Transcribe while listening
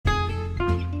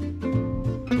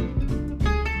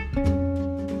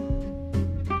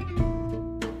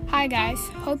Hi guys,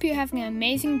 hope you're having an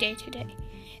amazing day today.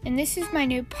 And this is my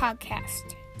new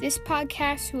podcast. This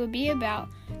podcast will be about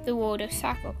the world of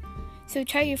soccer. So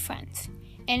tell your friends.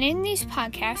 And in these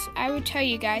podcasts, I will tell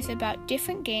you guys about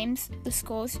different games, the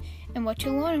scores, and what to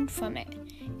learn from it.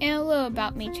 And a little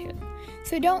about me too.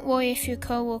 So don't worry if your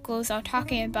co-workers are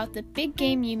talking about the big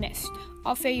game you missed.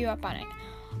 I'll fill you up on it.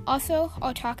 Also,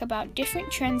 I'll talk about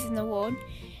different trends in the world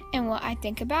and what I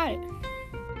think about it.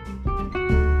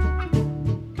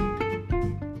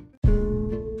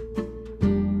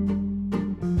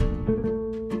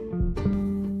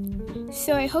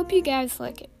 So I hope you guys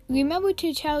like it. Remember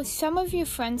to tell some of your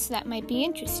friends that might be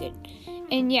interested.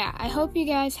 And yeah, I hope you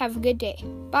guys have a good day.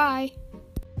 Bye!